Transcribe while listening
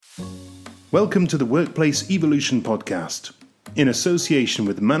Welcome to the Workplace Evolution Podcast, in association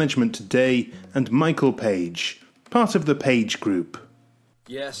with Management Today and Michael Page, part of the Page Group.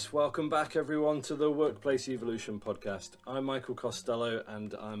 Yes, welcome back everyone to the Workplace Evolution Podcast. I'm Michael Costello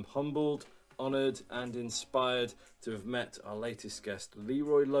and I'm humbled, honoured and inspired to have met our latest guest,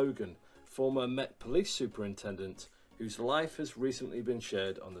 Leroy Logan, former Met Police Superintendent, whose life has recently been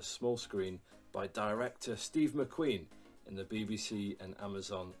shared on the small screen by director Steve McQueen in the BBC and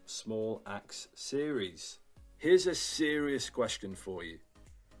Amazon Small Axe series. Here's a serious question for you.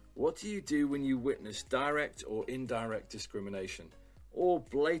 What do you do when you witness direct or indirect discrimination or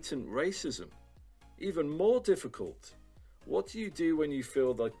blatant racism? Even more difficult, what do you do when you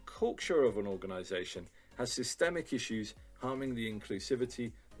feel the culture of an organisation has systemic issues harming the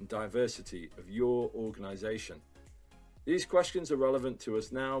inclusivity and diversity of your organisation? These questions are relevant to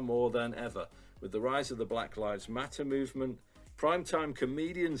us now more than ever, with the rise of the Black Lives Matter movement, primetime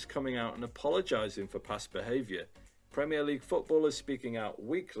comedians coming out and apologising for past behaviour, Premier League footballers speaking out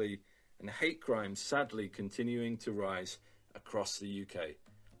weekly, and hate crimes sadly continuing to rise across the UK.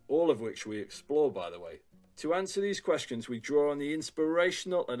 All of which we explore, by the way. To answer these questions, we draw on the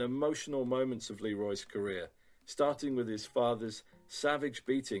inspirational and emotional moments of Leroy's career, starting with his father's savage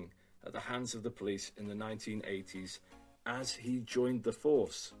beating at the hands of the police in the 1980s as he joined the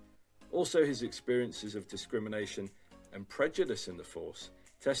force. Also his experiences of discrimination and prejudice in the force,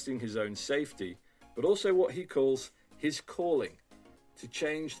 testing his own safety, but also what he calls his calling, to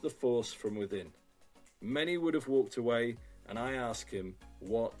change the force from within. Many would have walked away, and I ask him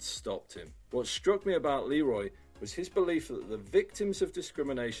what stopped him. What struck me about Leroy was his belief that the victims of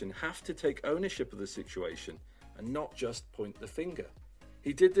discrimination have to take ownership of the situation and not just point the finger.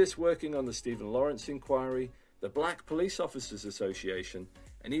 He did this working on the Stephen Lawrence inquiry, the Black Police Officers Association,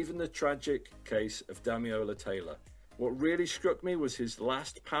 and even the tragic case of Damiola Taylor. What really struck me was his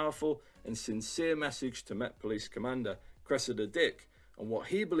last powerful and sincere message to Met Police Commander Cressida Dick on what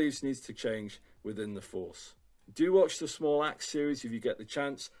he believes needs to change within the force. Do watch the Small Axe series if you get the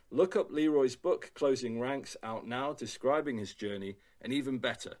chance. Look up Leroy's book, Closing Ranks, out now, describing his journey, and even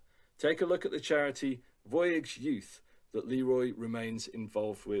better, take a look at the charity Voyage Youth that Leroy remains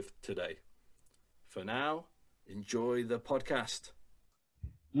involved with today. For now, enjoy the podcast.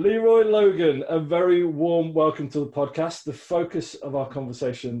 Leroy Logan, a very warm welcome to the podcast. The focus of our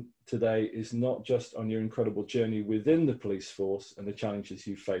conversation today is not just on your incredible journey within the police force and the challenges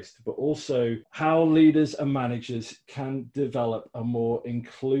you faced, but also how leaders and managers can develop a more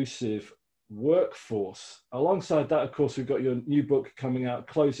inclusive workforce. Alongside that, of course, we've got your new book coming out,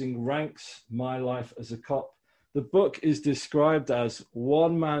 Closing Ranks, My Life as a Cop. The book is described as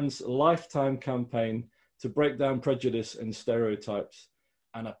one man's lifetime campaign to break down prejudice and stereotypes,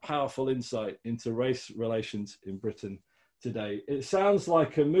 and a powerful insight into race relations in Britain today. It sounds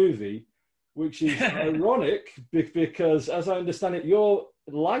like a movie, which is ironic because, as I understand it, your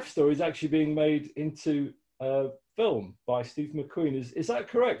life story is actually being made into a film by Steve McQueen. Is that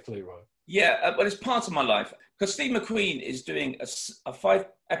correct, Leroy? Yeah, well, it's part of my life because Steve McQueen is doing a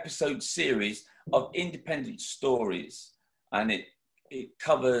 5-episode series of independent stories, and it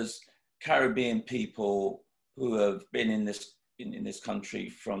covers Caribbean people who have been in this country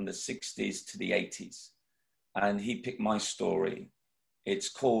from the 60s to the 80s. And he picked my story. It's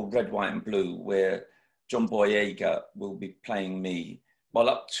called Red, White and Blue, where John Boyega will be playing me, well,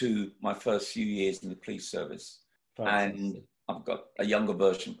 up to my first few years in the police service. Fantastic. And I've got a younger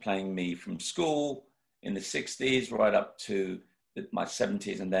version playing me from school in the 60s right up to my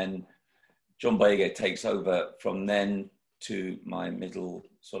 70s. And then John Boyega takes over from then to my mid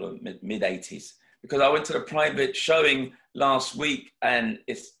 80s. Because I went to the private showing last week and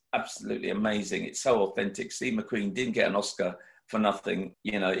it's absolutely amazing. It's so authentic. Steve McQueen didn't get an Oscar for nothing.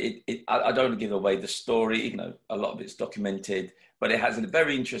 You know, I don't want to give away the story. You know, a lot of it's documented, but it has a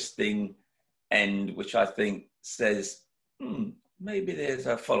very interesting end, which I think says, maybe there's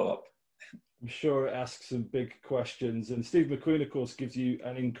a follow-up. I'm sure it asks some big questions. And Steve McQueen, of course, gives you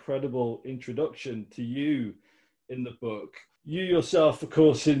an incredible introduction to you in the book. You yourself, of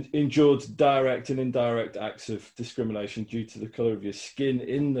course, endured direct and indirect acts of discrimination due to the colour of your skin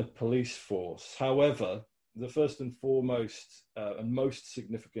in the police force. However, the first and foremost and most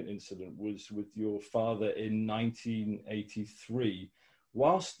significant incident was with your father in 1983,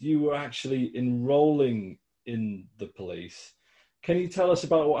 whilst you were actually enrolling in the police. Can you tell us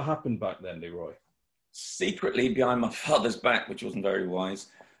about what happened back then, Leroy? Secretly, behind my father's back, which wasn't very wise,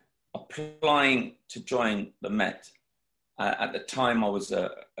 applying to join the Met. At the time, I was a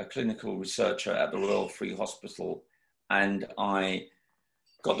clinical researcher at the Royal Free Hospital, and I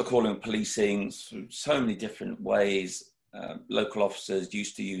got the calling of policing through so many different ways. local officers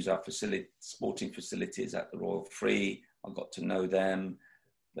used to use our sporting facilities at the Royal Free. I got to know them.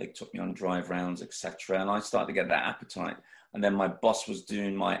 They took me on drive rounds, etc. And I started to get that appetite. And then my boss was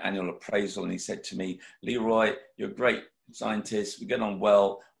doing my annual appraisal, and he said to me, Leroy, you're a great scientist. We get on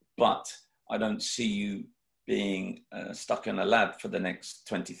well, but I don't see you being stuck in a lab for the next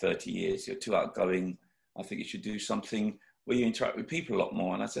 20, 30 years. You're too outgoing. I think you should do something where you interact with people a lot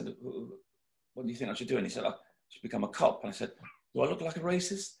more. And I said, what do you think I should do? And he said, I should become a cop. And I said, do I look like a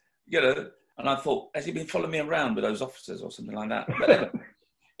racist? You know, and I thought, has he been following me around with those officers or something like that? But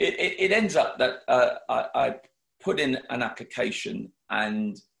it ends up that I put in an application,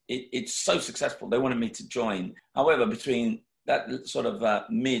 and it's so successful. They wanted me to join. However, between that sort of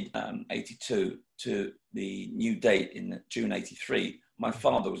mid 82 to the new date in June 83, my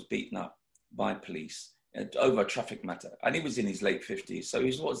father was beaten up by police over a traffic matter. And he was in his late 50s. So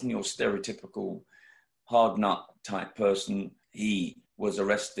he wasn't your stereotypical hard nut type person. He was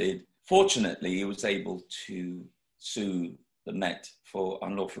arrested. Fortunately, he was able to sue the Met for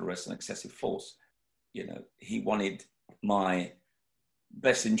unlawful arrest and excessive force. You know, he wanted my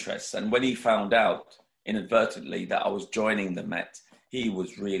best interests. And when he found out inadvertently that I was joining the Met, he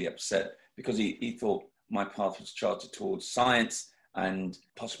was really upset, because he thought my path was charted towards science and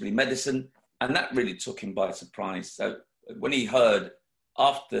possibly medicine. And that really took him by surprise. So when he heard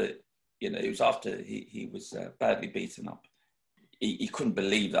after, you know, it was after he was badly beaten up, he couldn't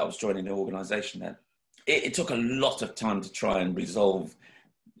believe that I was joining the organization then. It took a lot of time to try and resolve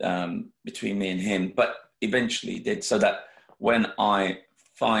between me and him, but eventually did, so that when I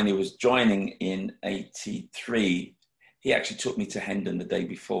finally was joining in 83, he actually took me to Hendon the day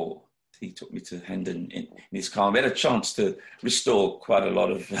before. He took me to Hendon in his car. We had a chance to restore quite a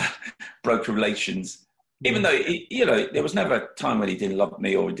lot of broken relations, even though, you know, there was never a time when he didn't love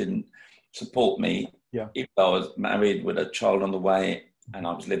me or he didn't support me. Yeah. Even though I was married with a child on the way and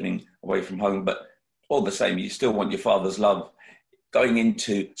I was living away from home, but all the same, you still want your father's love. Going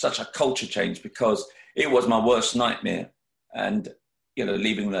into such a culture change, because it was my worst nightmare. And, you know,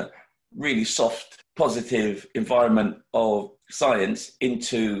 leaving the really soft, positive environment of science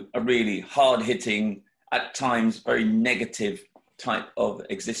into a really hard-hitting, at times very negative type of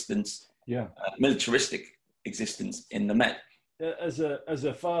existence, militaristic existence in the Met. As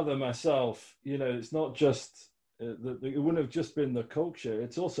a father myself, you know, it's not just it wouldn't have just been the culture.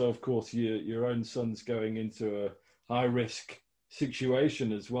 It's also, of course, your own son's going into a high-risk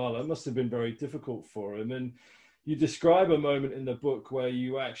situation as well. It must have been very difficult for him. And you describe a moment in the book where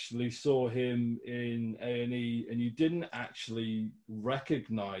you actually saw him in A&E and you didn't actually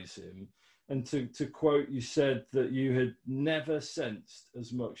recognize him. And to quote, you said that you had never sensed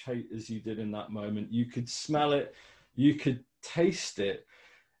as much hate as you did in that moment. You could smell it, you could taste it.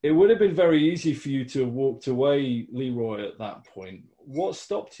 It would have been very easy for you to have walked away, Leroy, at that point. What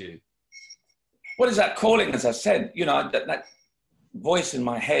stopped you? What is that calling, as I said? You know, that voice in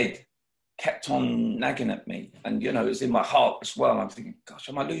my head kept on nagging at me. And, you know, it was in my heart as well. I'm thinking, gosh,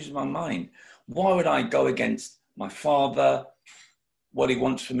 am I losing my mind? Why would I go against my father, what he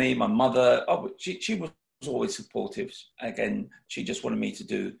wants for me, my mother? Oh, she was always supportive. Again, she just wanted me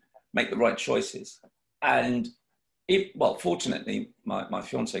to make the right choices. And fortunately, my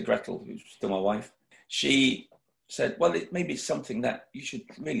fiancée, Gretel, who's still my wife, she said, well, maybe it's something that you should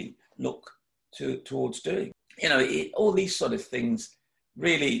really look towards doing. You know, all these sort of things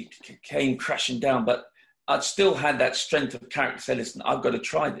really came crashing down, but I still had that strength of character to say, listen, I've got to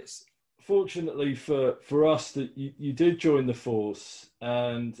try this. Fortunately for us, that you did join the force,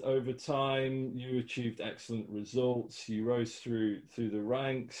 and over time you achieved excellent results. You rose through the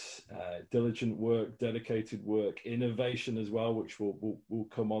ranks, diligent work, dedicated work, innovation as well, which we'll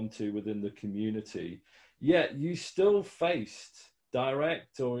come on to within the community. Yet you still faced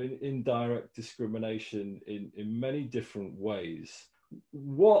direct or indirect discrimination in many different ways.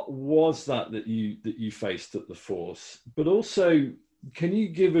 What was that you faced at the force? But also, can you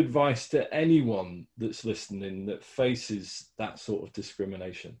give advice to anyone that's listening that faces that sort of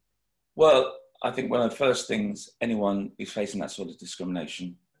discrimination? Well, I think one of the first things, anyone who's facing that sort of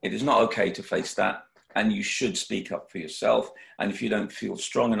discrimination, it is not okay to face that, and you should speak up for yourself. And if you don't feel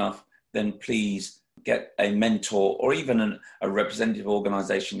strong enough, then please get a mentor or even a representative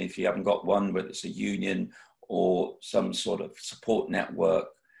organization if you haven't got one, whether it's a union or some sort of support network,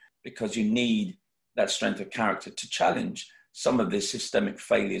 because you need that strength of character to challenge some of the systemic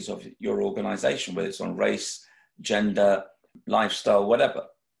failures of your organization, whether it's on race, gender, lifestyle, whatever.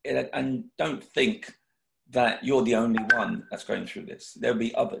 And don't think that you're the only one that's going through this. There'll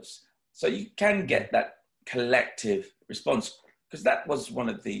be others. So you can get that collective response, because that was one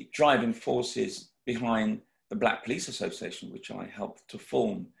of the driving forces behind the Black Police Association, which I helped to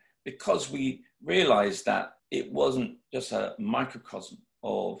form, because we realized that it wasn't just a microcosm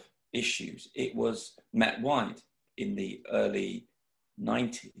of issues. It was met wide. In the early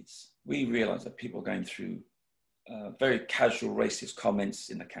 90s, we realized that people were going through very casual racist comments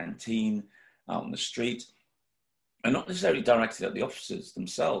in the canteen, out on the street, and not necessarily directed at the officers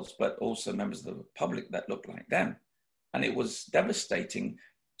themselves, but also members of the public that looked like them. And it was devastating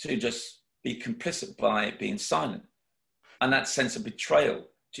to just be complicit by being silent. And that sense of betrayal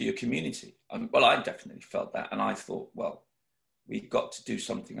to your community. Well, I definitely felt that. And I thought, well, we've got to do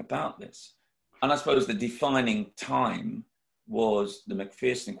something about this. And I suppose the defining time was the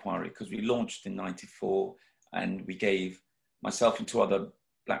Macpherson inquiry, because we launched in 94 and we gave, myself and two other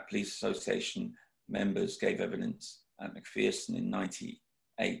Black Police Association members gave evidence at Macpherson in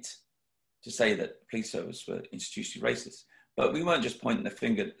 98 to say that the police service were institutionally racist. But we weren't just pointing the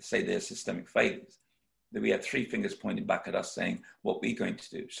finger to say they're systemic failures. That we had three fingers pointing back at us saying what we're going to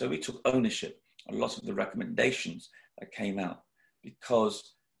do. So we took ownership of a lot of the recommendations that came out,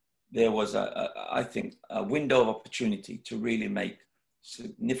 because there was, I think, a window of opportunity to really make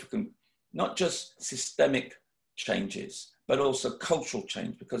significant, not just systemic changes, but also cultural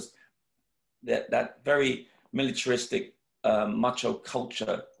change, because that very militaristic, macho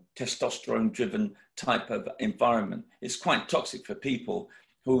culture, testosterone-driven type of environment is quite toxic for people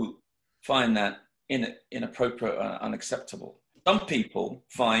who find that inappropriate or unacceptable. Some people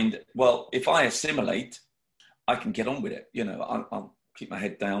find, well, if I assimilate, I can get on with it. You know, I'll keep my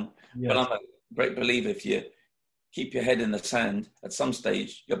head down. Yes. But I'm a great believer, if you keep your head in the sand, at some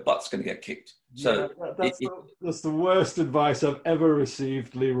stage, your butt's going to get kicked. So that's the worst advice I've ever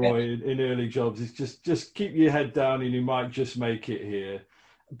received, Leroy, in early jobs. Is just keep your head down and you might just make it here.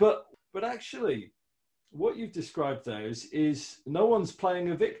 But actually, what you've described there is no one's playing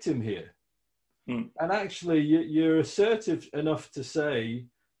a victim here. And actually, you're assertive enough to say,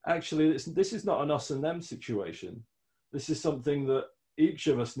 actually, this is not an us and them situation. This is something that each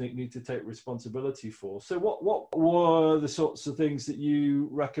of us need to take responsibility for. So what were the sorts of things that you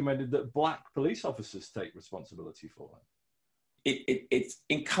recommended that Black police officers take responsibility for? It's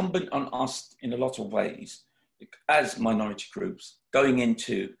incumbent on us in a lot of ways, as minority groups, going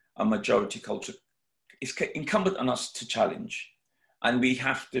into a majority culture. It's incumbent on us to challenge. And we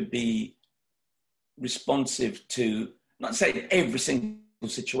have to be responsive to, not say every single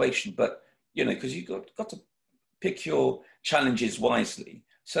situation, but, you know, because you've got to pick your challenges wisely.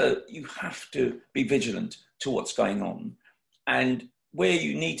 So you have to be vigilant to what's going on. And where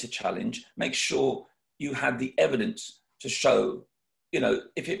you need to challenge, make sure you have the evidence to show, you know,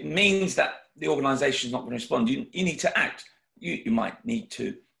 if it means that the organization is not going to respond, you need to act. You might need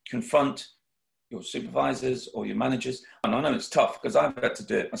to confront your supervisors or your managers. And I know it's tough because I've had to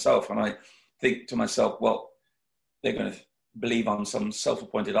do it myself. And I think to myself, well, they're going to believe I'm some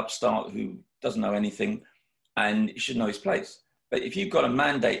self-appointed upstart who doesn't know anything and he should know his place. But if you've got a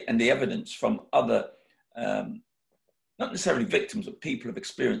mandate and the evidence from other, not necessarily victims, but people who've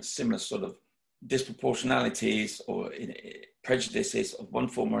experienced similar sort of disproportionalities or prejudices of one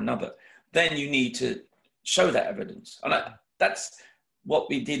form or another, then you need to show that evidence. And that's what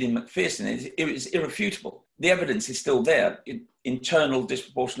we did in Macpherson. It was irrefutable. The evidence is still there. Internal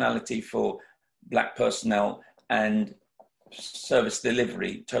disproportionality for Black personnel and service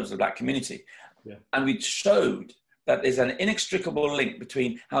delivery in terms of the Black community. Yeah. And we showed that there's an inextricable link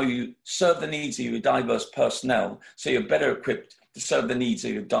between how you serve the needs of your diverse personnel, so you're better equipped to serve the needs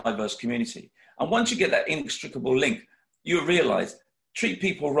of your diverse community. And once you get that inextricable link, you realize, treat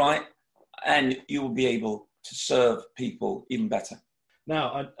people right, and you will be able to serve people even better.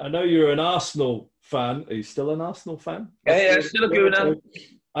 Now, I know you're an Arsenal fan. Are you still an Arsenal fan? Yeah, still a good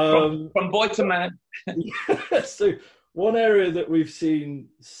one. From boy to man. So one area that we've seen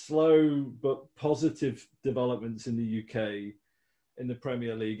slow but positive developments in the UK in the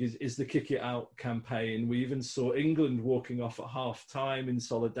Premier League is the Kick It Out campaign. We even saw England walking off at half-time in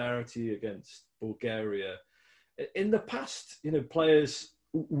solidarity against Bulgaria. In the past, you know, players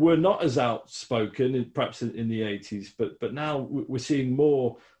were not as outspoken, perhaps in the 80s, but now we're seeing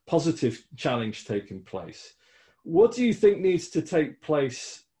more positive challenge taking place. What do you think needs to take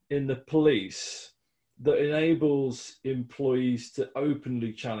place in the police that enables employees to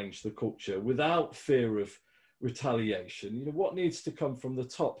openly challenge the culture without fear of retaliation? You know, what needs to come from the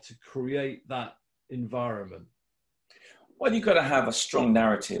top to create that environment? Well, you've got to have a strong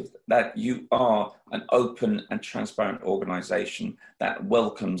narrative that you are an open and transparent organization that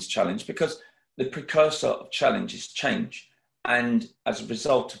welcomes challenge, because the precursor of challenge is change. And as a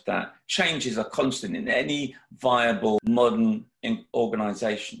result of that, changes are constant in any viable modern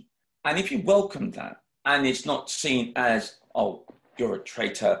organization. And if you welcome that, and it's not seen as, oh, you're a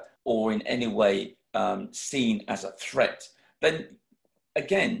traitor, or in any way seen as a threat, then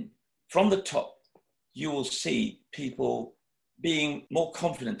again, from the top, you will see people being more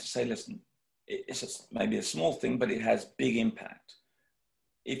confident to say, listen, it's maybe a small thing, but it has big impact.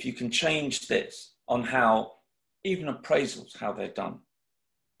 If you can change this on how, even appraisals, how they're done,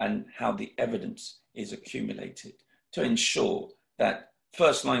 and how the evidence is accumulated to ensure that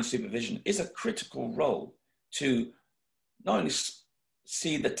first line supervision is a critical role to not only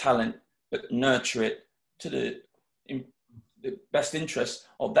see the talent, but nurture it to the best interest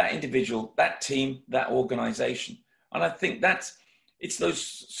of that individual, that team, that organization. And I think it's those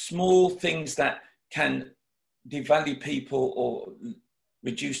small things that can devalue people or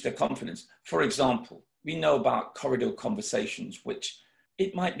reduce their confidence. For example, we know about corridor conversations, which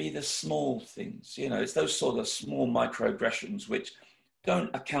it might be the small things, it's those sort of small microaggressions which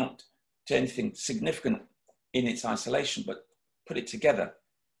don't account to anything significant in its isolation, but put it together,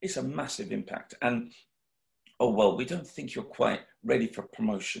 it's a massive impact. And, oh, well, we don't think you're quite ready for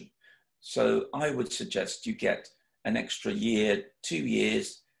promotion. So I would suggest you get an extra year, 2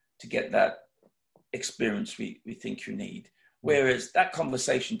 years to get that experience we think you need. Whereas that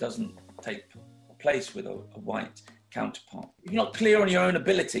conversation doesn't take place with a white counterpart. If you're not clear on your own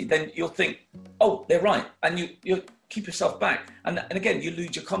ability, then you'll think, oh, they're right. And you keep yourself back. And again, you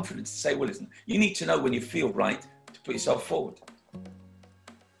lose your confidence to say, well, listen, you need to know when you feel right to put yourself forward.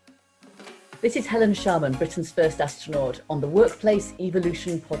 This is Helen Sharman, Britain's first astronaut, on the Workplace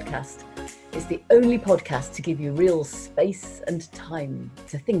Evolution podcast. It's the only podcast to give you real space and time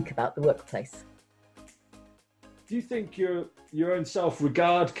to think about the workplace. Do you think your own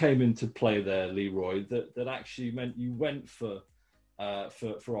self-regard came into play there, Leroy, that actually meant you went for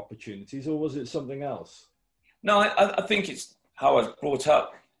opportunities, or was it something else? No, I think it's how I was brought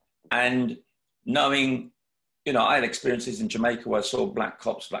up, and knowing, I had experiences in Jamaica where I saw black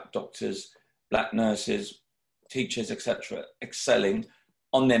cops, black doctors, black nurses, teachers, etc., excelling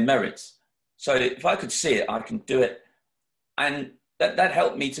on their merits. So if I could see it, I can do it. And that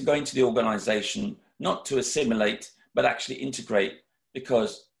helped me to go into the organization, not to assimilate, but actually integrate,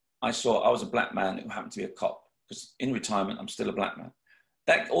 because I saw I was a black man who happened to be a cop, because in retirement, I'm still a black man.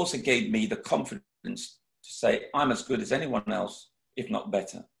 That also gave me the confidence to say, I'm as good as anyone else, if not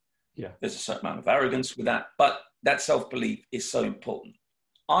better. Yeah. There's a certain amount of arrogance with that, but that self-belief is so important.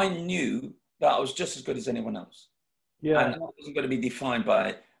 I knew that I was just as good as anyone else. Yeah. And I wasn't going to be defined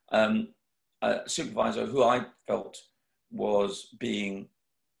by a supervisor who I felt was being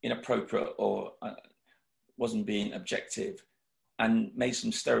inappropriate or wasn't being objective, and made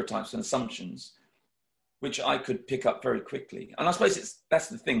some stereotypes and assumptions, which I could pick up very quickly. And I suppose that's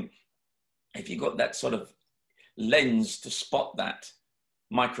the thing. If you've got that sort of lens to spot that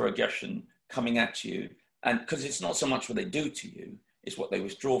microaggression coming at you, and because it's not so much what they do to you, it's what they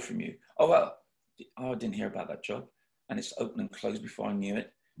withdraw from you. Oh, well, I didn't hear about that job, and it's open and closed before I knew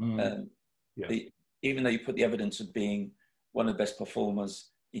it. Even though you put the evidence of being one of the best performers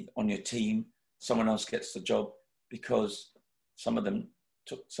on your team, someone else gets the job because some of them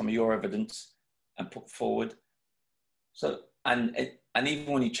took some of your evidence and put forward. So, and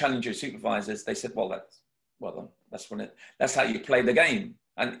even when you challenge your supervisors, they said, that's how you play the game.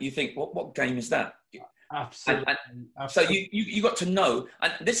 And you think, what game is that? Absolutely. So you got to know,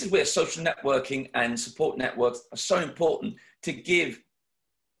 and this is where social networking and support networks are so important to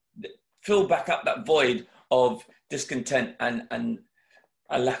fill back up that void of discontent and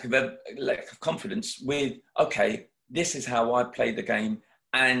a lack of confidence with, okay, this is how I play the game,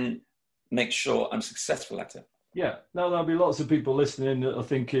 and make sure I'm successful at it. Yeah, now there'll be lots of people listening that are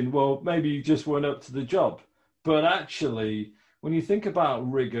thinking, well, maybe you just weren't up to the job. But actually, when you think about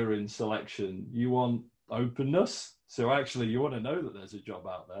rigor in selection, you want openness. So actually, you want to know that there's a job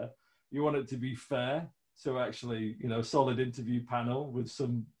out there. You want it to be fair. So actually, a solid interview panel with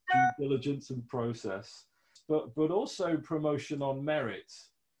some due diligence and process, but also promotion on merit.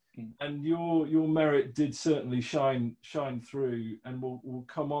 And your merit did certainly shine through, and we'll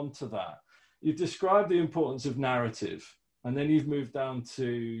come on to that. You've described the importance of narrative, and then you've moved down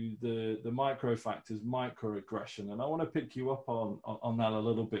to the micro factors, microaggression, and I want to pick you up on that a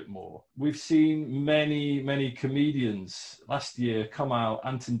little bit more. We've seen many comedians last year come out: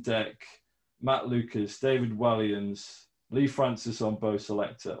 Anton Deck, Matt Lucas, David Williams, Lee Francis on Bo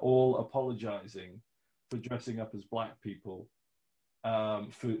Selector, all apologizing for dressing up as black people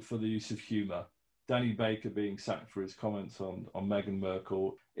for the use of humor. Danny Baker being sacked for his comments on Meghan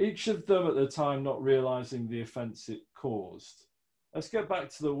Markle. Each of them at the time not realizing the offense it caused. Let's get back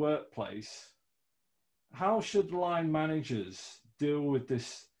to the workplace. How should line managers deal with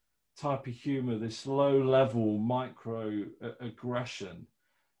this type of humor, this low level micro aggression,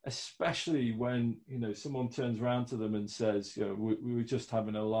 especially when, you know, someone turns around to them and says, you know, we were just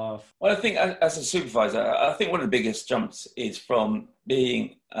having a laugh? Well, I think as a supervisor, I think one of the biggest jumps is from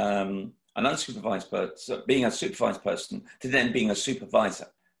being an unsupervised person, being a supervised person, to then being a supervisor.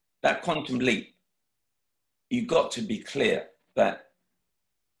 That quantum leap, you've got to be clear that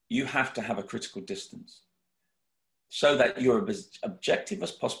you have to have a critical distance so that you're as objective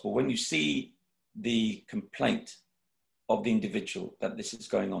as possible when you see the complaint of the individual that this is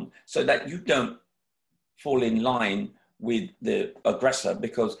going on, so that you don't fall in line with the aggressor,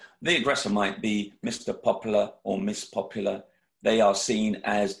 because the aggressor might be Mr. Popular or Miss Popular. They are seen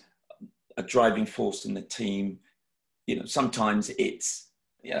as a driving force in the team. You know, sometimes it's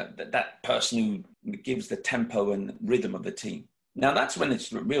that person who gives the tempo and rhythm of the team. Now, that's when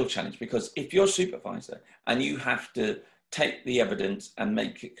it's a real challenge, because if you're a supervisor and you have to take the evidence and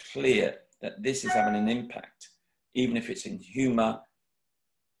make it clear that this is having an impact, even if it's in humour,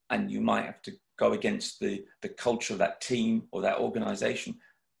 and you might have to go against the culture of that team or that organisation,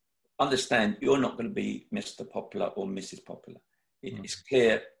 understand you're not going to be Mr. Popular or Mrs. Popular. It is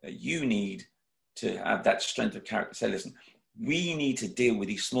clear that you need to have that strength of character. Say, listen, we need to deal with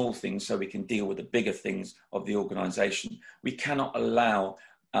these small things so we can deal with the bigger things of the organisation. We cannot allow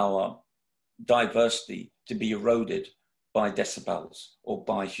our diversity to be eroded by decibels or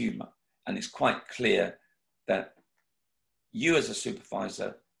by humour. And it's quite clear that you as a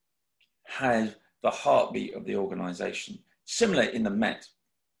supervisor have the heartbeat of the organisation. Similar in the Met,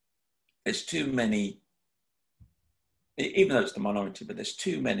 there's too many, even though it's the minority, but there's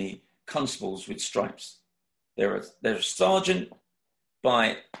too many constables with stripes. There's a sergeant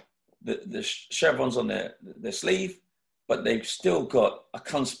by the chevrons on their sleeve, but they've still got a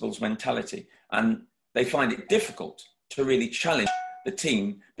constable's mentality, and they find it difficult to really challenge the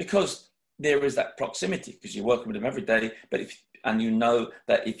team because there is that proximity, because you're working with them every day. And you know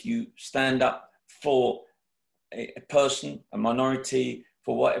that if you stand up for a person, a minority,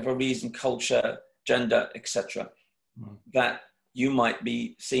 for whatever reason, culture, gender, etc., that you might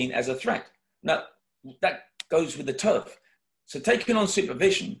be seen as a threat. Now, that goes with the turf. So taking on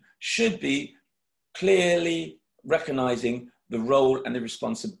supervision should be clearly recognizing the role and the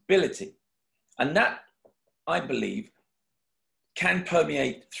responsibility. And that, I believe, can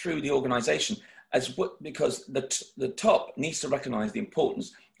permeate through the organization because the top needs to recognize the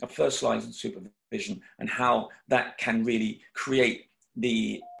importance of first line supervision and how that can really create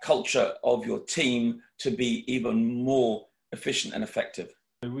the culture of your team to be even more efficient and effective.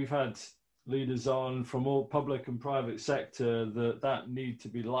 We've had leaders on from all public and private sector that need to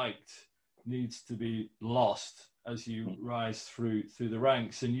be liked, needs to be lost as you rise through the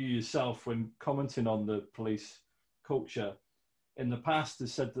ranks. And you yourself, when commenting on the police culture in the past,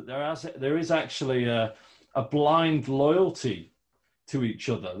 has said that there is actually a blind loyalty to each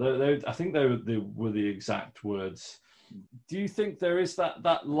other. I think they were the exact words. Do you think there is that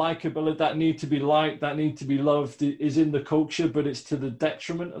likability, that need to be liked, that need to be loved is in the culture, but it's to the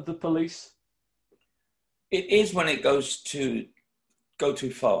detriment of the police? It is when it go too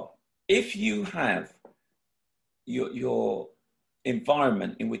far. If you have your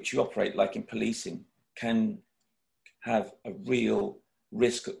environment in which you operate, like in policing, can have a real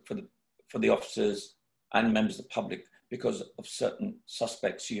risk for the officers and members of the public because of certain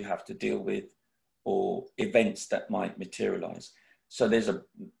suspects you have to deal with or events that might materialize. So there's a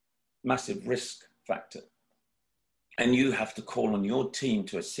massive risk factor. And you have to call on your team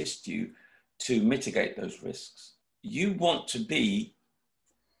to assist you to mitigate those risks. You want to be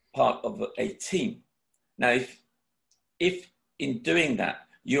part of a team. Now, if in doing that,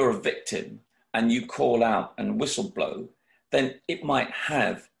 you're a victim and you call out and whistleblow, then it might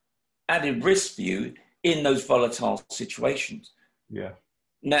have added risk for you in those volatile situations. Yeah.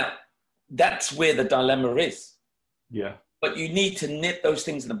 Now, that's where the dilemma is. Yeah. But you need to nip those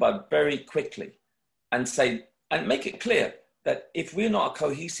things in the bud very quickly and make it clear that if we're not a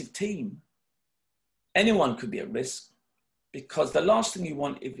cohesive team, anyone could be at risk, because the last thing you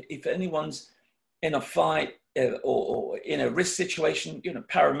want, if anyone's in a fight or in a risk situation,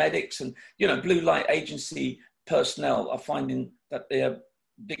 paramedics and, blue light agency personnel are finding that they are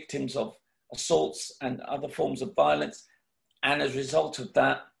victims of assaults and other forms of violence. And as a result of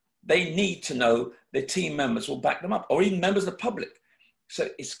that, they need to know their team members will back them up, or even members of the public. So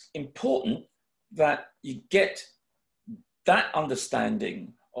it's important that you get that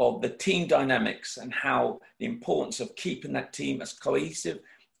understanding of the team dynamics and how the importance of keeping that team as cohesive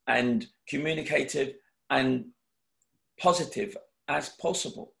and communicative and positive as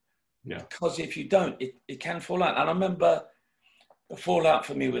possible. Yeah. Because if you don't, it can fall out. And I remember the fallout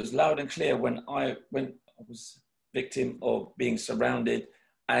for me was loud and clear when I was victim of being surrounded,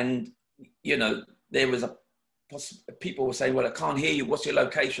 and there was people were saying, well, I can't hear you, what's your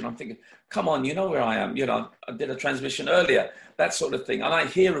location? I'm thinking, come on, you know where I am. I did a transmission earlier, that sort of thing. And I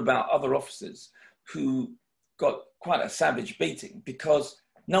hear about other officers who got quite a savage beating because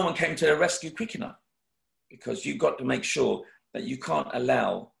no one came to their rescue quick enough, because you've got to make sure that you can't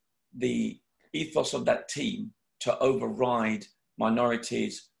allow the ethos of that team to override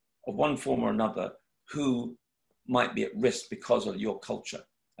minorities of one form or another who might be at risk because of your culture.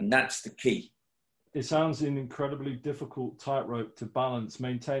 And that's the key. It sounds an incredibly difficult tightrope to balance,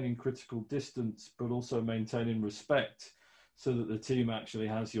 maintaining critical distance, but also maintaining respect so that the team actually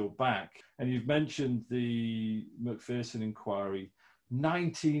has your back. And you've mentioned the Macpherson inquiry,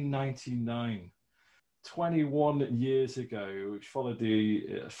 1999, 21 years ago, which followed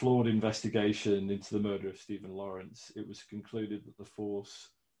the flawed investigation into the murder of Stephen Lawrence. It was concluded that the force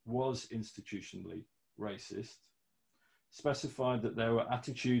was institutionally racist, specified that there were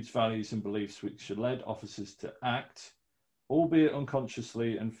attitudes, values and beliefs which led officers to act, albeit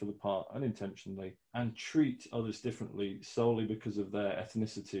unconsciously and for the part unintentionally, and treat others differently solely because of their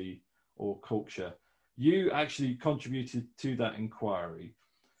ethnicity or culture. You actually contributed to that inquiry.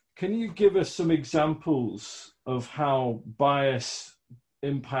 Can you give us some examples of how bias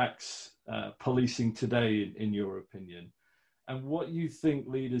impacts policing today, in your opinion, and what you think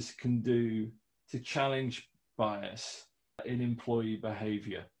leaders can do to challenge bias in employee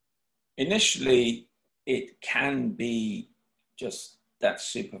behaviour? Initially, it can be just that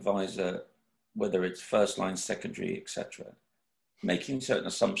supervisor, whether it's first line, secondary, etc., making certain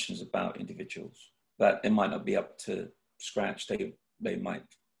assumptions about individuals that they might not be up to scratch. They might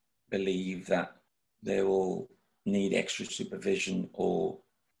believe that they will need extra supervision, or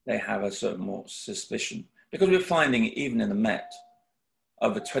they have a certain more suspicion. Because we're finding, even in the Met,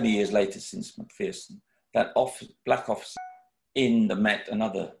 over 20 years later since Macpherson, that black officers in the Met and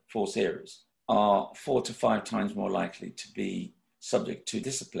other force areas are 4 to 5 times more likely to be subject to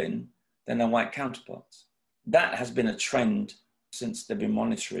discipline than their white counterparts. That has been a trend since they've been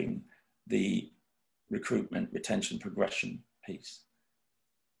monitoring the recruitment, retention, progression piece.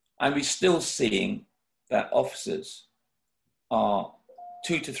 And we're still seeing that officers are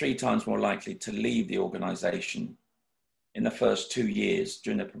 2 to 3 times more likely to leave the organization in the first 2 years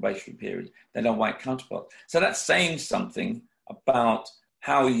during their probationary period than their white counterparts. So that's saying something about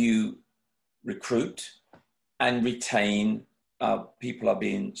how you recruit and retain people are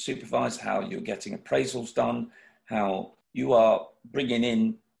being supervised, how you're getting appraisals done, how you are bringing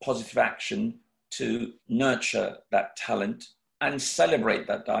in positive action to nurture that talent and celebrate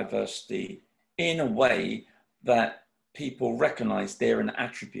that diversity in a way that people recognize they're an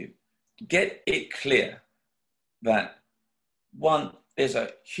attribute. Get it clear that, one, there's a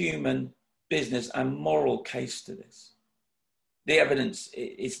human, business and moral case to this. The evidence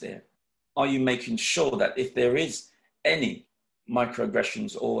is there. Are you making sure that if there is any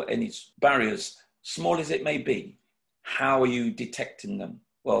microaggressions or any barriers, small as it may be, how are you detecting them?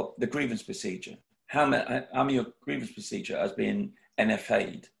 Well, the grievance procedure. How many your grievance procedure has been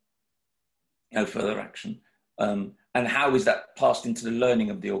NFA'd? No further action. And how is that passed into the learning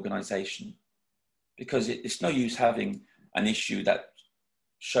of the organization? Because it's no use having an issue that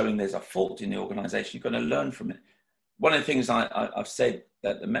showing there's a fault in the organization. You're going to learn from it. One of the things I've said,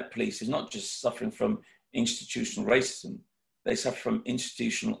 that the Met Police is not just suffering from institutional racism, they suffer from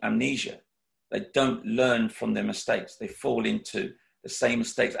institutional amnesia. They don't learn from their mistakes. They fall into the same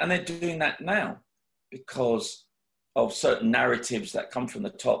mistakes. And they're doing that now because of certain narratives that come from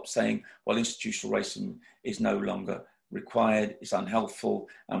the top saying, well, institutional racism is no longer required, it's unhelpful,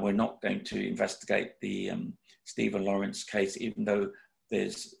 and we're not going to investigate the Stephen Lawrence case, even though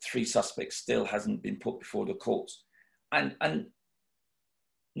there's 3 suspects still hasn't been put before the courts. And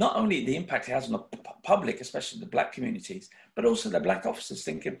not only the impact it has on the public, especially the black communities, but also the black officers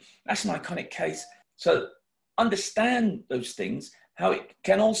thinking, that's an iconic case. So understand those things, how it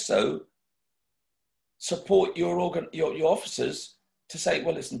can also support your officers to say,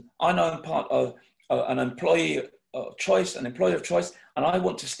 well, listen, I know I'm part of an employee of choice, an employer of choice, and I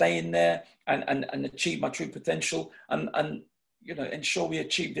want to stay in there and achieve my true potential and ensure we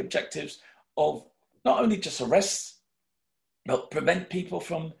achieve the objectives of not only just arrests, but prevent people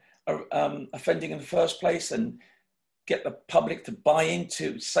from offending in the first place and get the public to buy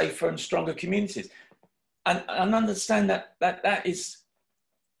into safer and stronger communities. And understand that is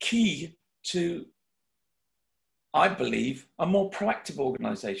key to, I believe, a more proactive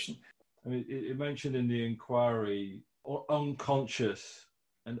organisation. I mean, it mentioned in the inquiry unconscious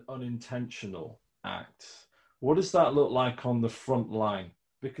and unintentional acts. What does that look like on the front line?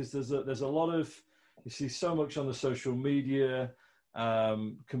 Because there's a lot of, you see so much on the social media,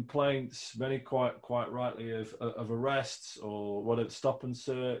 complaints, many quite rightly of arrests or whatever, stop and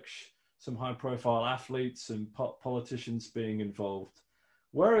search, some high profile athletes and politicians being involved.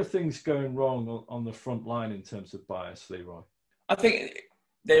 Where are things going wrong on the front line in terms of bias, Leroy? I think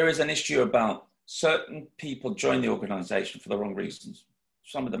there is an issue about certain people join the organisation for the wrong reasons.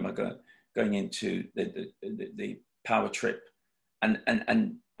 Some of them are going into the power trip, and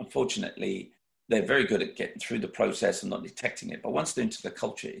unfortunately, they're very good at getting through the process and not detecting it. But once they're into the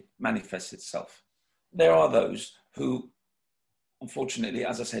culture, it manifests itself. There are those who, unfortunately,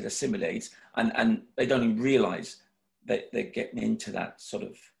 as I said, assimilate, and they don't even realise that they're getting into that sort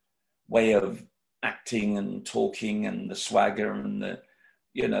of way of acting and talking and the swagger and the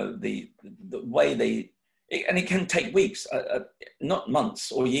way they, and it can take weeks, not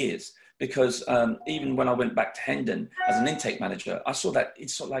months or years, because even when I went back to Hendon as an intake manager, I saw that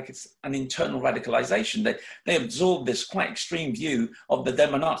it's sort of like it's an internal radicalization. They absorb this quite extreme view of the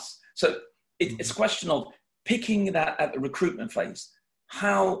them and us. So it's a question of picking that at the recruitment phase.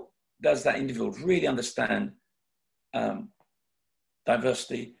 How does that individual really understand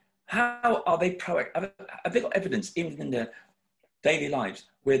diversity? How are they proactive? Have they got evidence even in their daily lives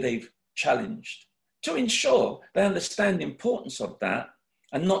where they've challenged to ensure they understand the importance of that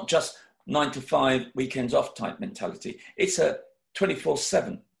and not just 9 to 5 weekends off type mentality? It's a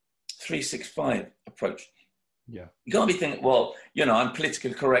 24/7, 365 approach. Yeah. You can't be thinking, well, I'm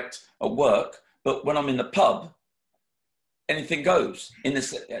politically correct at work, but when I'm in the pub, anything goes in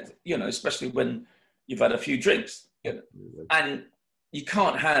this, especially when you've had a few drinks, and you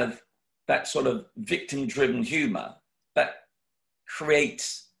can't have that sort of victim-driven humor that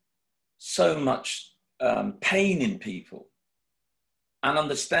creates so much pain in people, and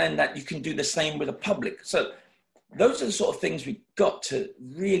understand that you can do the same with the public. So those are the sort of things we've got to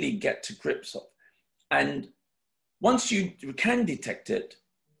really get to grips of. And once you can detect it,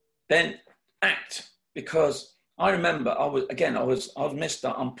 then act. Because I remember I was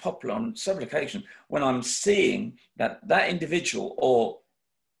Mr. Unpopular on several occasions when I'm seeing that individual or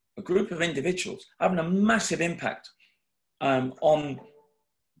a group of individuals having a massive impact on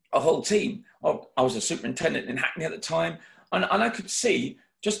a whole team. I was a superintendent in Hackney at the time, and I could see,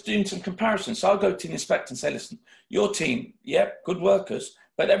 just doing some comparisons. So I'll go to the inspector and say, listen, your team, good workers,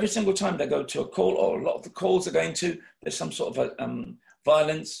 but every single time they go to a call, or a lot of the calls are going to, there's some sort of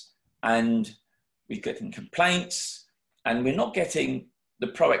violence, and we're getting complaints, and we're not getting the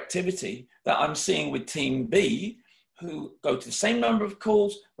proactivity that I'm seeing with Team B, who go to the same number of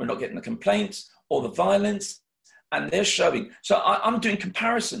calls. We're not getting the complaints or the violence, and they're showing. So I'm doing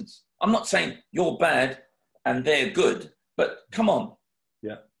comparisons. I'm not saying you're bad and they're good, but come on.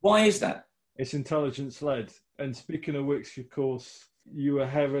 Yeah. Why is that? It's intelligence-led. And speaking of which, of course, you were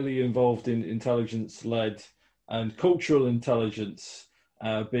heavily involved in intelligence-led and cultural intelligence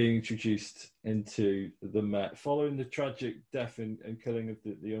being introduced into the Met following the tragic death and killing of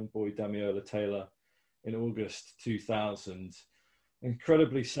the young boy Damiola Taylor in August 2000.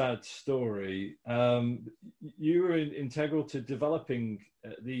 Incredibly sad story. You were integral to developing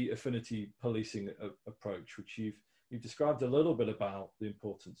the affinity policing approach, which you've described a little bit about the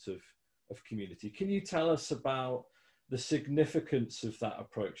importance of community. Can you tell us about the significance of that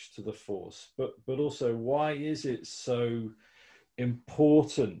approach to the force, but also why is it so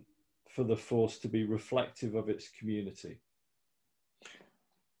important for the force to be reflective of its community?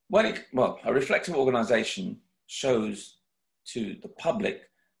 Well, a reflective organisation shows to the public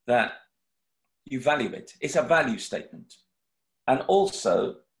that you value it. It's a value statement. And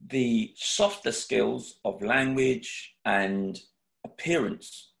also the softer skills of language and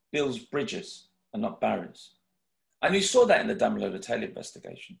appearance builds bridges and not barriers. And you saw that in the Damiola Taylor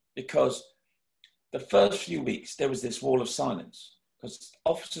investigation, because the first few weeks there was this wall of silence because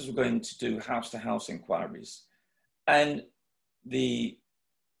officers were going to do house-to-house inquiries, and the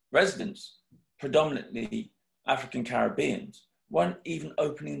residents, predominantly African Caribbeans, weren't even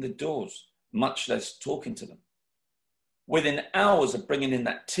opening the doors, much less talking to them. Within hours of bringing in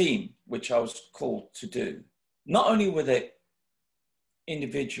that team, which I was called to do, not only were there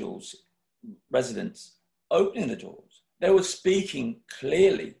individuals, residents, opening the doors, they were speaking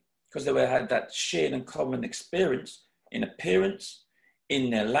clearly because they had that shared and common experience in appearance, in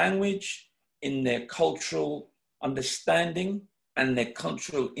their language, in their cultural understanding, and their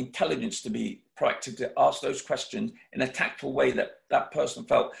cultural intelligence to be proactive to ask those questions in a tactful way that that person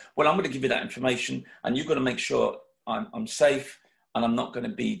felt, well, I'm going to give you that information and you've got to make sure I'm safe and I'm not going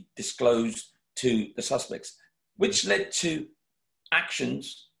to be disclosed to the suspects, which led to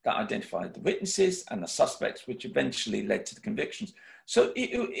actions that identified the witnesses and the suspects, which eventually led to the convictions. So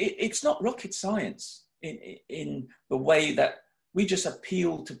it's not rocket science in the way that we just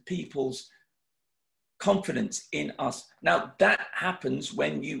appeal to people's confidence in us. Now, that happens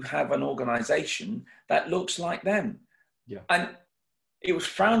when you have an organization that looks like them. Yeah. And it was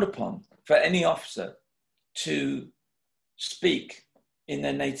frowned upon for any officer to speak in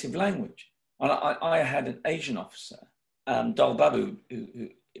their native language. And I had an Asian officer, Dal Babu, who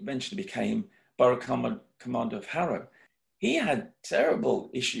eventually became Borough Commander of Harrow. He had terrible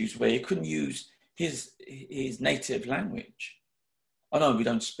issues where he couldn't use his native language. Oh no, we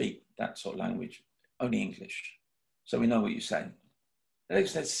don't speak that sort of language, only English. So we know what you're saying.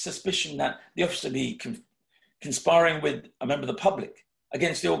 There's suspicion that the officer be conspiring with a member of the public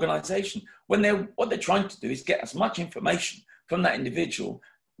against the organisation. When what they're trying to do is get as much information from that individual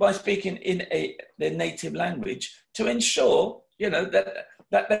by speaking in their native language to ensure,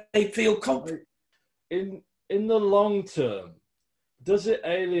 that they feel confident. In the long term, does it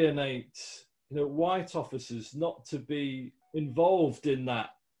alienate, white officers not to be involved in that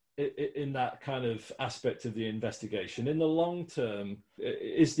kind of aspect of the investigation? In the long term,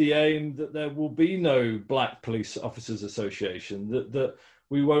 is the aim that there will be no Black Police Officers Association, that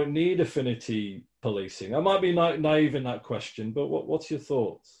we won't need affinity policing? I might be naive in that question, but what's your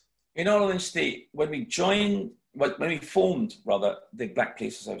thoughts? In all honesty, when we formed the Black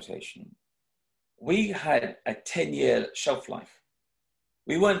Police Association, we had a 10-year shelf life.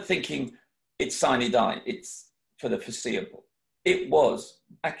 We weren't thinking it's sine die, it's for the foreseeable. It was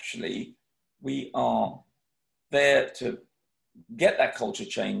actually, we are there to get that culture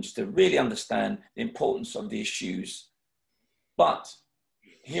change, to really understand the importance of the issues. But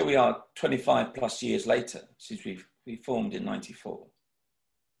here we are 25 plus years later, since we formed in 94.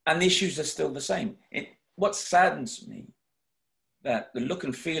 And the issues are still the same. What saddens me, that the look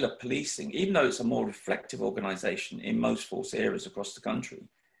and feel of policing, even though it's a more reflective organisation in most force areas across the country,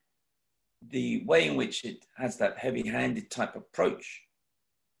 the way in which it has that heavy-handed type approach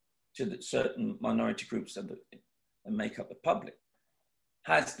to the certain minority groups that make up the public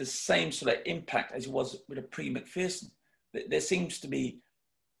has the same sort of impact as it was with a pre-Macpherson. There seems to be,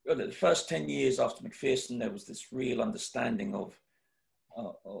 the first 10 years after Macpherson, there was this real understanding of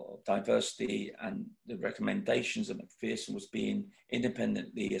diversity, and the recommendations of Macpherson was being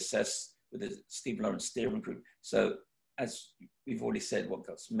independently assessed with the Steve Lawrence steering group. So as we've already said, what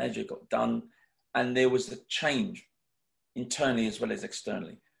got measured got done, and there was a change internally as well as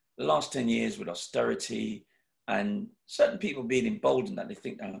externally. The last 10 years with austerity and certain people being emboldened that they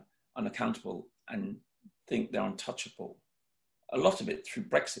think they're unaccountable and think they're untouchable. A lot of it through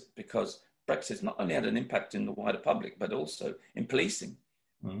Brexit, because Brexit not only had an impact in the wider public, but also in policing.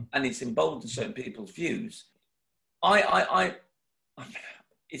 Mm. And it's emboldened certain people's views. It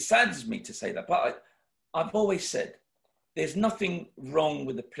saddens me to say that, but I've always said, there's nothing wrong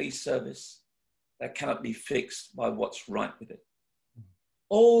with the police service that cannot be fixed by what's right with it.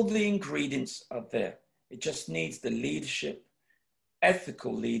 All the ingredients are there. It just needs the leadership,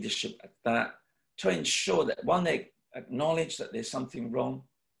 ethical leadership at that, to ensure that, one, they acknowledge that there's something wrong.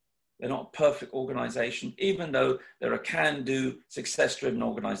 They're not a perfect organization, even though they're a can-do, success-driven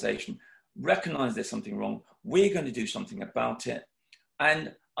organization. Recognize there's something wrong. We're going to do something about it,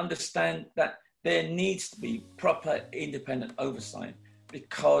 and understand that there needs to be proper independent oversight,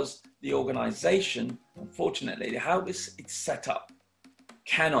 because the organization, unfortunately, how it's set up,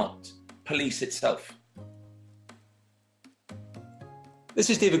 cannot police itself. This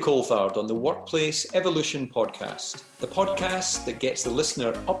is David Coulthard on the Workplace Evolution Podcast, the podcast that gets the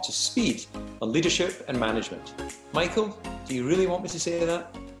listener up to speed on leadership and management. Michael, do you really want me to say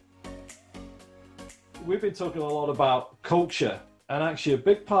that? We've been talking a lot about culture, and actually a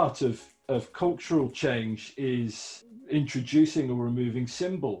big part of cultural change is introducing or removing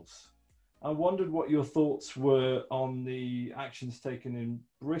symbols. I wondered what your thoughts were on the actions taken in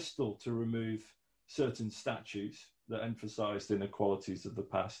Bristol to remove certain statues that emphasised inequalities of the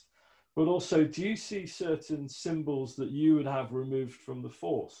past. But also, do you see certain symbols that you would have removed from the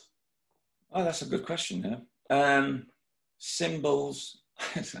force? Oh, that's a good question, yeah. Symbols,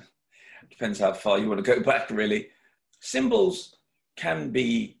 depends how far you want to go back, really. Symbols can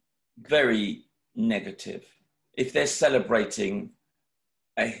be very negative if they're celebrating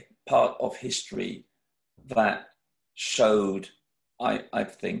a part of history that showed, I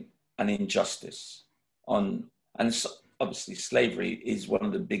think, an injustice on. And so obviously slavery is one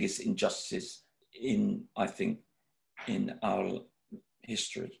of the biggest injustices in our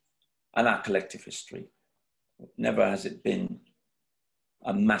history and our collective history. Never has it been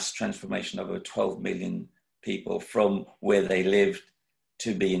a mass transformation of over 12 million people from where they lived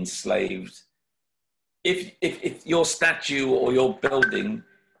to be enslaved. If your statue or your building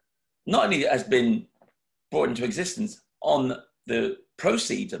not only has been brought into existence on the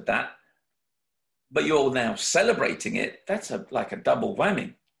proceeds of that, but you're now celebrating it, that's like a double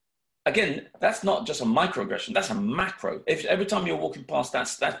whammy. Again, that's not just a microaggression, that's a macro. If every time you're walking past that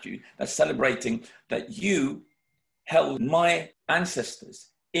statue, that's celebrating that you held my ancestors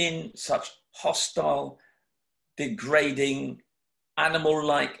in such hostile, degrading,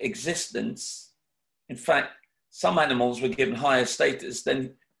 animal-like existence. In fact, some animals were given higher status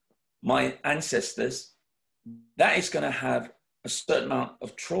than my ancestors. That is going to have a certain amount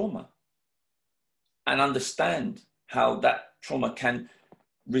of trauma, and understand how that trauma can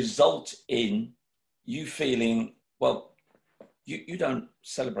result in you feeling, well, you don't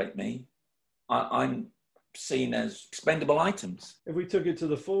celebrate me. I'm seen as expendable items. If we took it to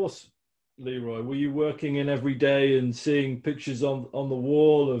the force, Leroy, were you working in every day and seeing pictures on the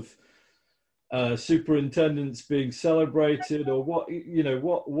wall of superintendents being celebrated, or what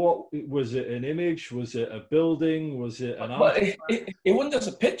was it? An image? Was it a building? Was it an art? It wasn't just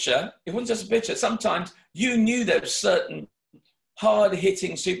a picture. It wasn't just a picture. Sometimes you knew there were certain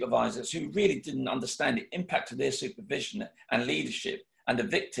hard-hitting supervisors who really didn't understand the impact of their supervision and leadership and the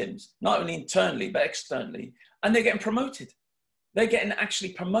victims, not only internally but externally, and they're getting promoted. They're getting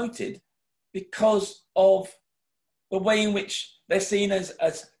actually promoted because of the way in which they're seen as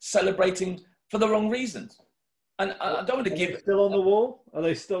celebrating for the wrong reasons. And I don't want to give... Still on the wall? Are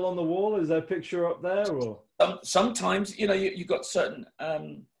they still on the wall? Is there a picture up there? Or sometimes, you've got certain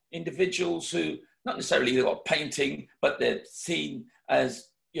individuals who, not necessarily they've got painting, but they're seen as,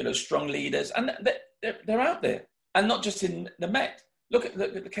 strong leaders. And they're out there. And not just in the Met. Look at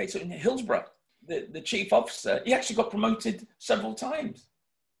the case in Hillsborough. The chief officer, he actually got promoted several times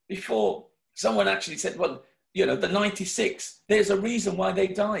before someone actually said, well, the 96, there's a reason why they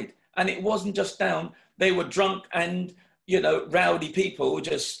died. And it wasn't just down, they were drunk and, rowdy people who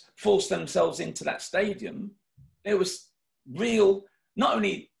just forced themselves into that stadium. There was real, not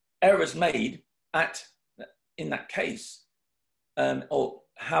only errors made in that case, or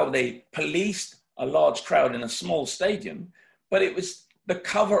how they policed a large crowd in a small stadium, but it was the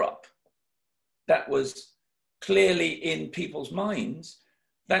cover-up that was clearly in people's minds.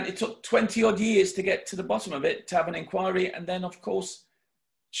 Then it took 20 odd years to get to the bottom of it, to have an inquiry, and then, of course,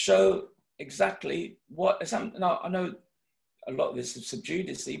 show exactly what is happening. Now, I know a lot of this is sub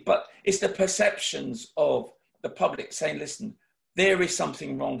judice, but it's the perceptions of the public saying, listen, there is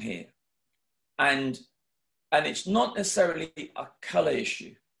something wrong here. And it's not necessarily a colour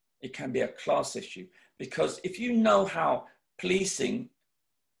issue. It can be a class issue. Because if you know how policing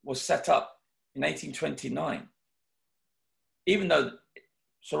was set up in 1829, even though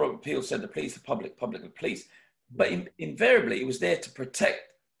Sir Robert Peel said the police, the public, the police, but invariably it was there to protect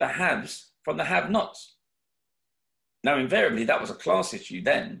the haves from the have-nots. Now, invariably, that was a class issue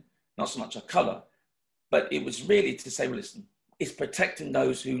then, not so much a colour, but it was really to say, well, listen, it's protecting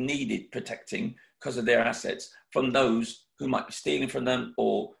those who needed protecting because of their assets from those who might be stealing from them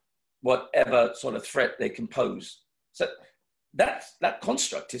or whatever sort of threat they can pose. So that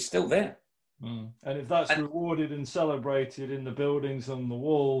construct is still there. Mm. And if that's rewarded and celebrated in the buildings on the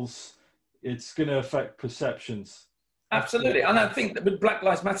walls, it's going to affect perceptions. Absolutely. And I think that with Black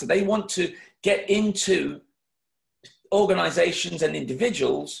Lives Matter, they want to get into organizations and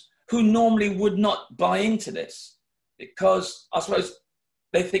individuals who normally would not buy into this, because I suppose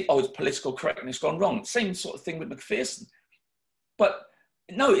they think, it's political correctness gone wrong. Same sort of thing with Macpherson. But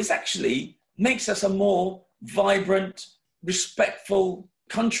no, it's actually makes us a more vibrant, respectful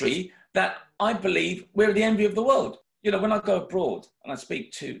country that I believe we're the envy of the world. When I go abroad and I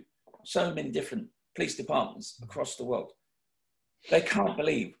speak to so many different police departments across the world, they can't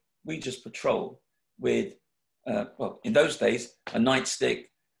believe we just patrol with, in those days, a nightstick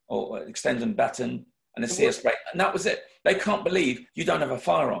or an extended baton and a CS spray, and that was it. They can't believe you don't have a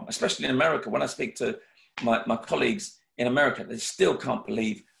firearm, especially in America. When I speak to my colleagues in America, they still can't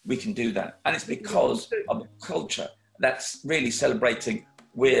believe we can do that. And it's because of a culture that's really celebrating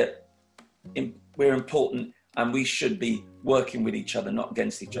we're important and we should be working with each other, not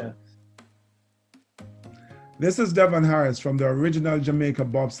against each other. This is Devon Harris from the original Jamaica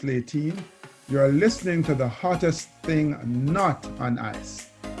bobsleigh team. You're listening to the hottest thing not on ice,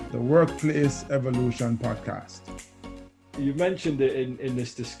 the Workplace Evolution Podcast. You mentioned it in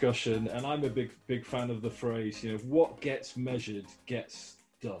this discussion, and I'm a big fan of the phrase, what gets measured gets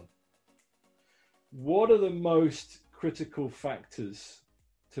done. What are the most critical factors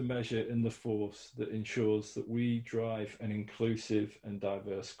to measure in the force that ensures that we drive an inclusive and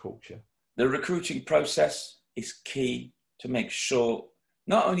diverse culture? The recruiting process is key to make sure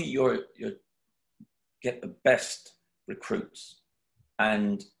not only you get the best recruits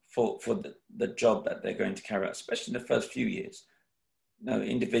and for the job that they're going to carry out, especially in the first few years.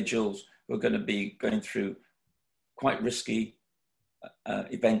 Individuals who are going to be going through quite risky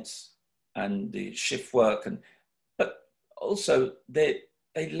events and the shift work, but also they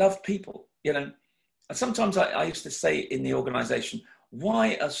love people, And sometimes I used to say in the organization,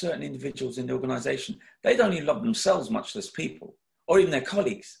 why are certain individuals in the organization, they don't even love themselves, much less people, or even their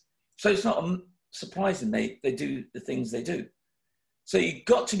colleagues. So it's not surprising they do the things they do. So you've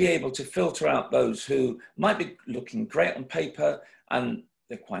got to be able to filter out those who might be looking great on paper and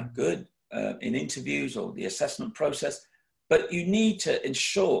they're quite good in interviews or the assessment process, but you need to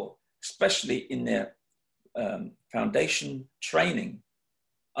ensure, especially in their foundation training,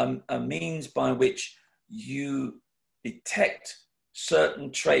 a means by which you detect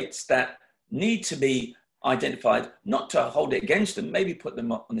certain traits that need to be identified, not to hold it against them, maybe put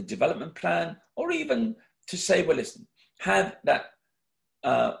them up on the development plan, or even to say, well, listen, have that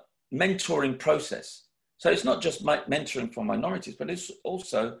mentoring process. So it's not just mentoring for minorities, but it's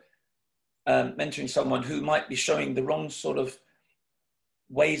also mentoring someone who might be showing the wrong sort of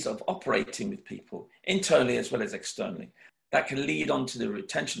ways of operating with people, internally as well as externally. That can lead on to the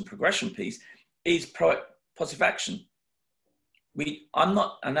retention progression piece, is positive action. I'm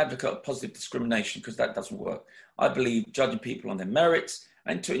not an advocate of positive discrimination because that doesn't work. I believe judging people on their merits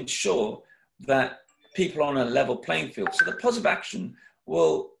and to ensure that people are on a level playing field. So the positive action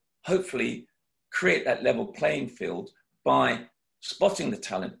will hopefully create that level playing field by spotting the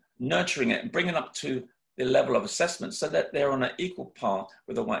talent, nurturing it, and bringing it up to the level of assessment so that they're on an equal par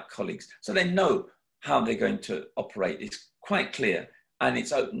with the white colleagues. So they know how they're going to operate. It's quite clear and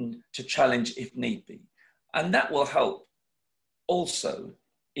it's open to challenge if need be. And that will help also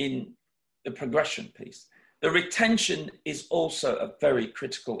in the progression piece. The retention is also a very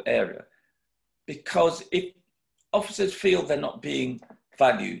critical area because if officers feel they're not being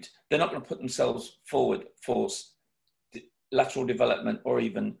valued, they're not going to put themselves forward for lateral development or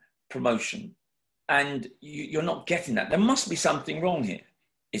even promotion. And you're not getting that. There must be something wrong here.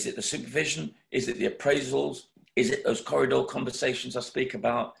 Is it the supervision? Is it the appraisals? Is it those corridor conversations I speak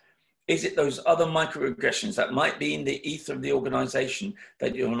about? Is it those other microaggressions that might be in the ether of the organization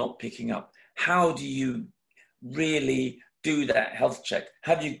that you're not picking up? How do you really do that health check?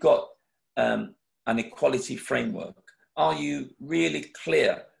 Have you got an equality framework? Are you really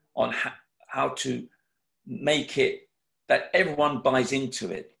clear on how to make it that everyone buys into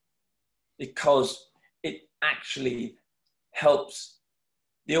it? Because it actually helps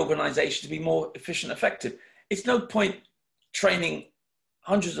the organization to be more efficient, effective. It's no point training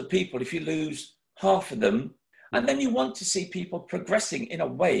hundreds of people if you lose half of them. And then you want to see people progressing in a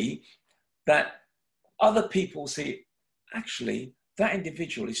way that other people see, actually, that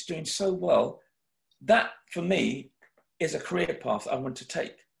individual is doing so well. That, for me, is a career path I want to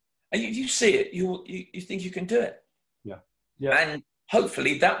take. And you see it, you think you can do it. Yeah. And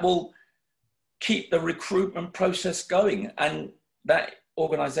hopefully that will keep the recruitment process going and that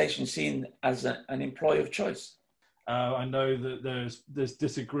organization seen as an employer of choice. I know that there's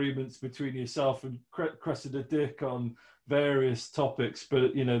disagreements between yourself and Cressida Dick on various topics,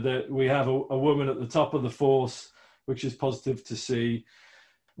 but we have a woman at the top of the force, which is positive to see.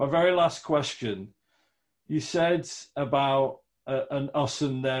 My very last question, you said about an us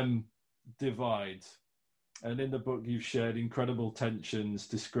and them divide. And in the book, you've shared incredible tensions,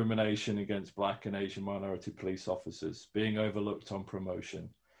 discrimination against Black and Asian minority police officers, being overlooked on promotion,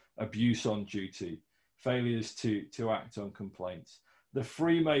 abuse on duty, failures to act on complaints. The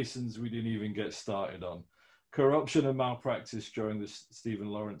Freemasons we didn't even get started on. Corruption and malpractice during the Stephen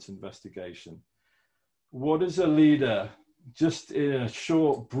Lawrence investigation. What does a leader, just in a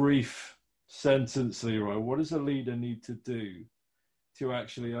short, brief sentence, Leroy, what does a leader need to do to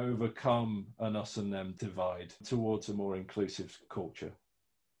actually overcome an us and them divide towards a more inclusive culture?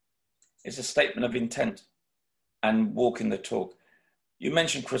 It's a statement of intent and walking the talk. You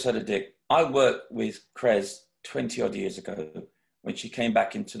mentioned Cressida Dick. I worked with Cres 20 odd years ago when she came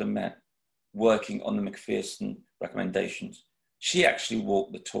back into the Met working on the McPherson recommendations. She actually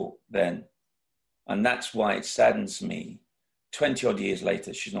walked the talk then. And that's why it saddens me 20 odd years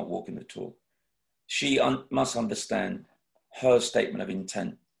later, she's not walking the talk. She must understand her statement of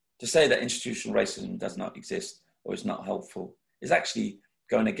intent. To say that institutional racism does not exist or is not helpful is actually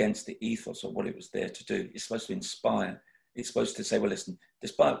going against the ethos of what it was there to do. It's supposed to inspire. It's supposed to say, well, listen,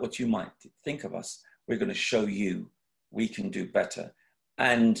 despite what you might think of us, we're going to show you we can do better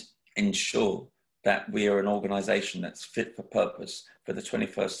and ensure that we are an organization that's fit for purpose for the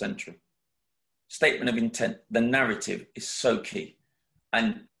 21st century. Statement of intent, the narrative is so key.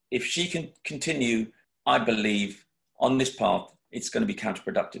 And if she can continue, I believe, on this path, it's going to be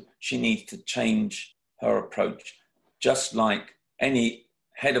counterproductive. She needs to change her approach. Just like any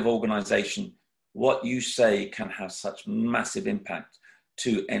head of organization, what you say can have such massive impact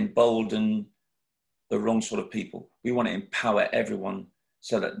to embolden the wrong sort of people. We want to empower everyone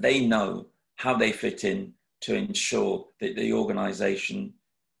so that they know how they fit in to ensure that the organization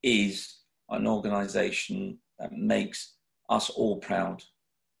is an organization that makes us all proud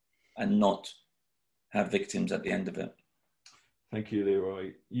and not have victims at the end of it. Thank you,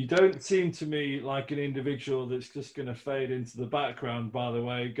 Leroy. You don't seem to me like an individual that's just going to fade into the background, by the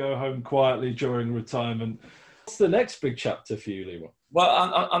way, go home quietly during retirement. What's the next big chapter for you, Leroy? Well,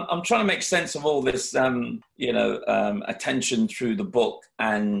 I'm trying to make sense of all this, attention through the book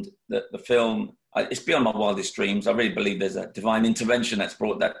and the film. It's beyond my wildest dreams. I really believe there's a divine intervention that's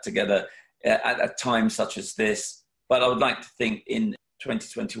brought that together at a time such as this. But I would like to think in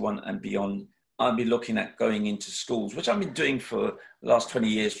 2021 and beyond, I'll be looking at going into schools, which I've been doing for the last 20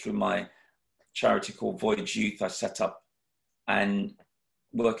 years through my charity called Voyage Youth I set up, and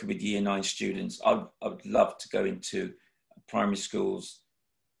working with Year 9 students. I would love to go into primary schools,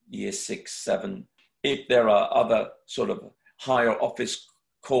 Year 6, 7. If there are other sort of higher office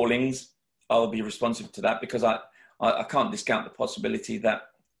callings, I'll be responsive to that, because I can't discount the possibility that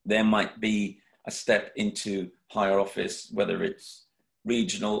there might be a step into higher office, whether it's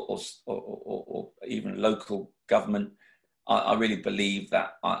regional or even local government. I really believe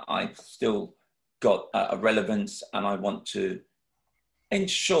that I've still got a relevance, and I want to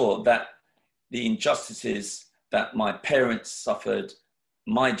ensure that the injustices that my parents suffered,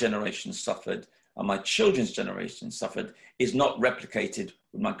 my generation suffered, and my children's generation suffered is not replicated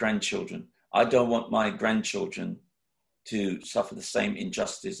with my grandchildren. I don't want my grandchildren to suffer the same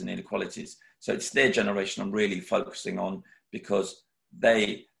injustice and inequalities. So it's their generation I'm really focusing on, because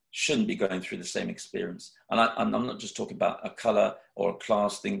they shouldn't be going through the same experience. And I'm not just talking about a colour or a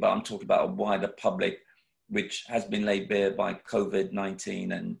class thing, but I'm talking about a wider public, which has been laid bare by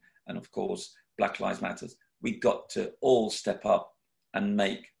COVID-19 and of course, Black Lives Matter. We've got to all step up and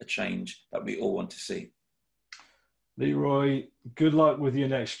make a change that we all want to see. Leroy, good luck with your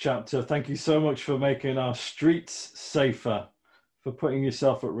next chapter. Thank you so much for making our streets safer, for putting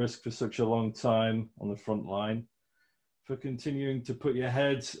yourself at risk for such a long time on the front line, for continuing to put your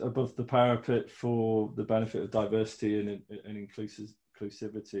head above the parapet for the benefit of diversity and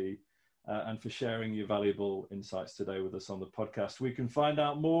inclusivity, and for sharing your valuable insights today with us on the podcast. We can find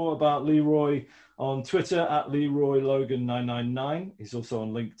out more about Leroy on Twitter at LeroyLogan999. He's also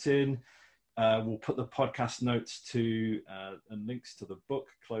on LinkedIn. We'll put the podcast notes to and links to the book,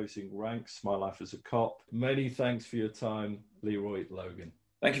 Closing Ranks, My Life as a Cop. Many thanks for your time, Leroy Logan.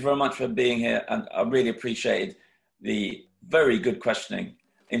 Thank you very much for being here. And I really appreciated the very good questioning.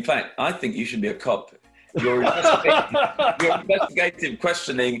 In fact, I think you should be a cop. Your investigative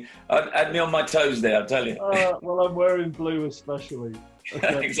questioning had me on my toes there, I'll tell you. Well, I'm wearing blue especially.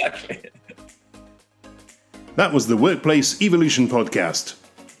 Okay. Exactly. That was the Workplace Evolution Podcast.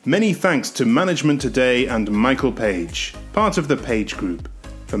 Many thanks to Management Today and Michael Page, part of the Page Group,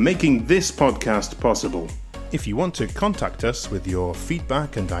 for making this podcast possible. If you want to contact us with your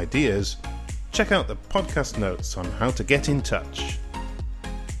feedback and ideas, check out the podcast notes on how to get in touch.